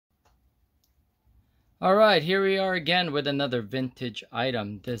Alright, here we are again with another vintage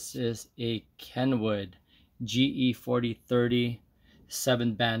item. This is a Kenwood GE-4030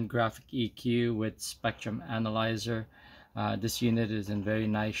 7-band graphic EQ with spectrum analyzer. This unit is in very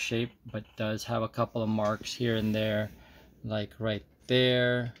nice shape, but does have a couple of marks here and there, like right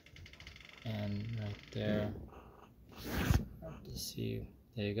there and right there. Let's see,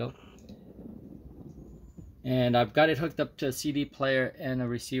 there you go. And I've got it hooked up to a CD player and a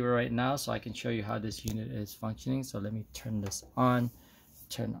receiver right now, so I can show you how this unit is functioning. So let me turn this on,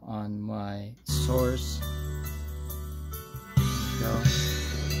 turn on my source. There you go.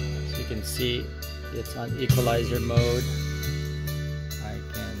 So you can see it's on equalizer mode. I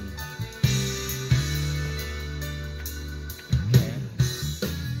can, okay.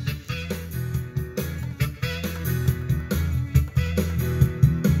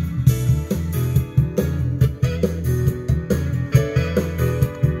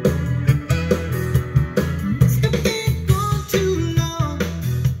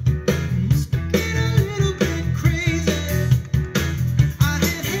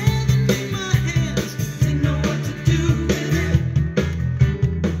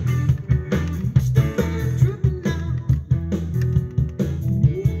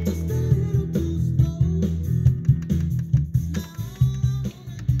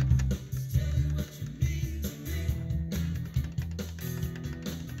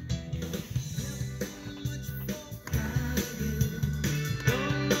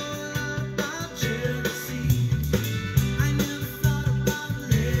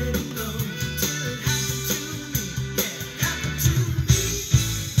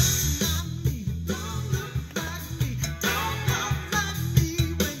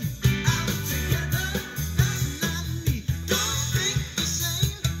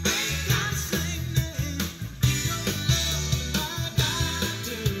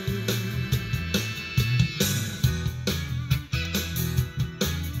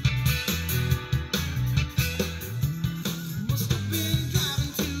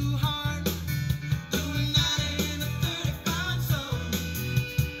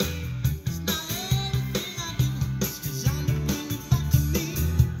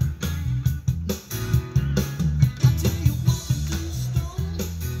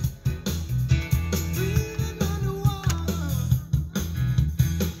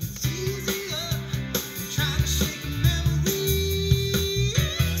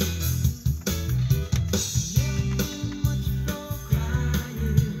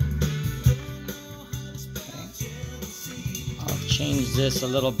 Change this a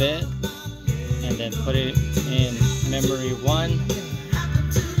little bit and then put it in memory 1,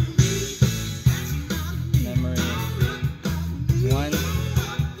 memory 1,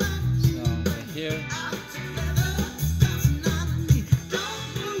 so right here.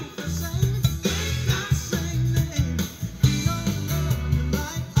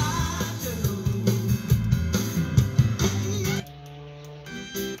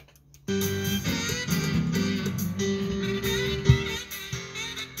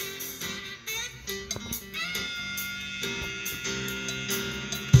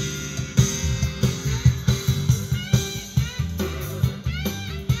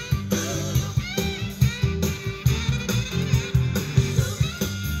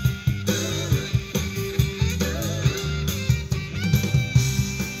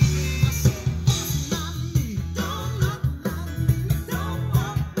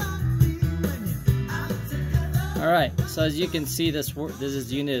 Alright, so as you can see, this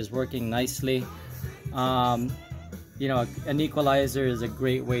unit is working nicely. You know, an equalizer is a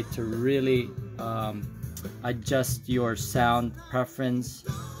great way to really adjust your sound preference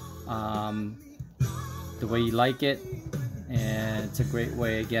the way you like it, and it's a great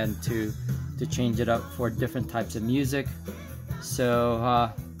way again to change it up for different types of music.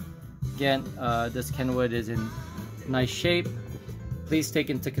 So again, this Kenwood is in nice shape. Please take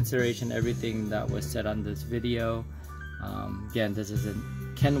into consideration everything that was said on this video. Again, this is a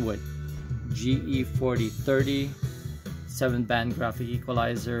Kenwood GE-4030 7-band graphic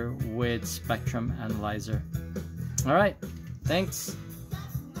equalizer with spectrum analyzer. Alright, thanks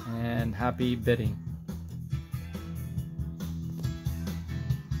and happy bidding.